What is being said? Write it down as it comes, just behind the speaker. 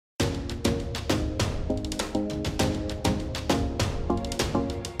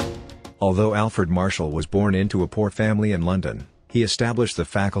Although Alfred Marshall was born into a poor family in London, he established the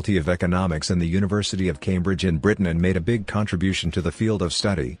Faculty of Economics in the University of Cambridge in Britain and made a big contribution to the field of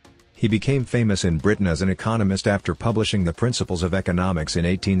study. He became famous in Britain as an economist after publishing the Principles of Economics in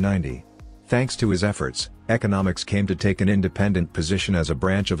 1890. Thanks to his efforts, economics came to take an independent position as a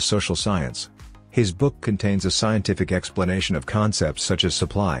branch of social science. His book contains a scientific explanation of concepts such as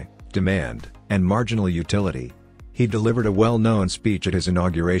supply, demand, and marginal utility. He delivered a well-known speech at his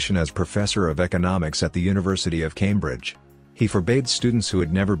inauguration as Professor of Economics at the University of Cambridge. He forbade students who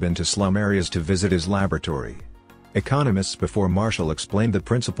had never been to slum areas to visit his laboratory. Economists before Marshall explained the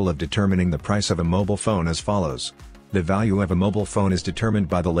principle of determining the price of a mobile phone as follows. The value of a mobile phone is determined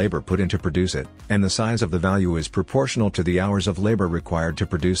by the labor put in to produce it, and the size of the value is proportional to the hours of labor required to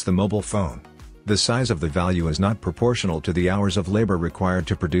produce the mobile phone. The size of the value is not proportional to the hours of labor required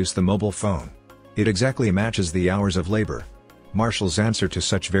to produce the mobile phone. It exactly matches the hours of labor. Marshall's answer to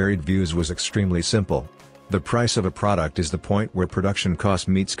such varied views was extremely simple. The price of a product is the point where production cost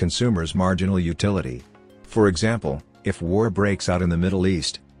meets consumers' marginal utility. For example, if war breaks out in the Middle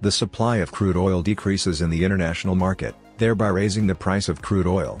East, the supply of crude oil decreases in the international market, thereby raising the price of crude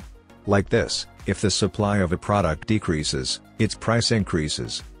oil. Like this, if the supply of a product decreases, its price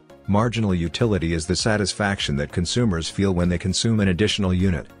increases. Marginal utility is the satisfaction that consumers feel when they consume an additional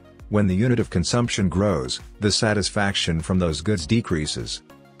unit. When the unit of consumption grows, the satisfaction from those goods decreases.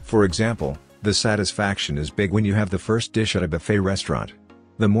 For example, the satisfaction is big when you have the first dish at a buffet restaurant.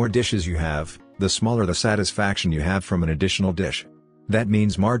 The more dishes you have, the smaller the satisfaction you have from an additional dish. That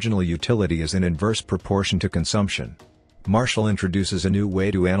means marginal utility is in inverse proportion to consumption. Marshall introduces a new way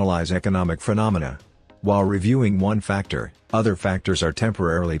to analyze economic phenomena. While reviewing one factor, other factors are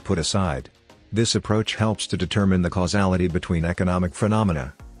temporarily put aside. This approach helps to determine the causality between economic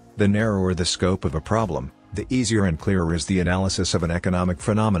phenomena. The narrower the scope of a problem, the easier and clearer is the analysis of an economic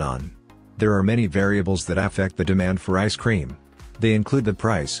phenomenon. There are many variables that affect the demand for ice cream. They include the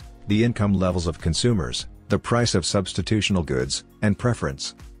price, the income levels of consumers, the price of substitutional goods, and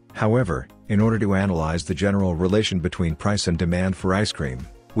preference. However, in order to analyze the general relation between price and demand for ice cream,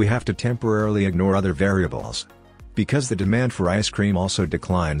 we have to temporarily ignore other variables. Because the demand for ice cream also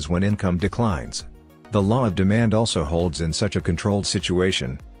declines when income declines. The law of demand also holds in such a controlled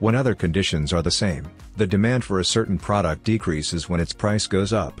situation, when other conditions are the same. The demand for a certain product decreases when its price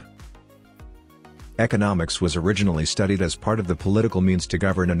goes up. Economics was originally studied as part of the political means to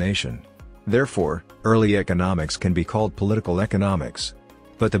govern a nation. Therefore, early economics can be called political economics.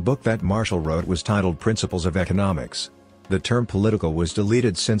 But the book that Marshall wrote was titled Principles of Economics. The term political was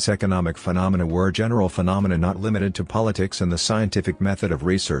deleted since economic phenomena were general phenomena not limited to politics and the scientific method of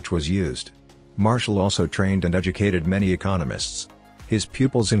research was used. Marshall also trained and educated many economists. His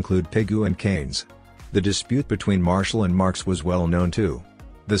pupils include Mankiw and Keynes. The dispute between Marshall and Marx was well known too.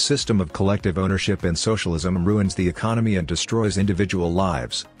 The system of collective ownership in socialism ruins the economy and destroys individual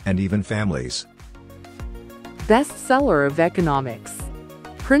lives, and even families. Bestseller of Economics.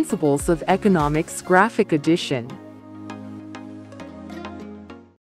 Principles of Economics Graphic Edition.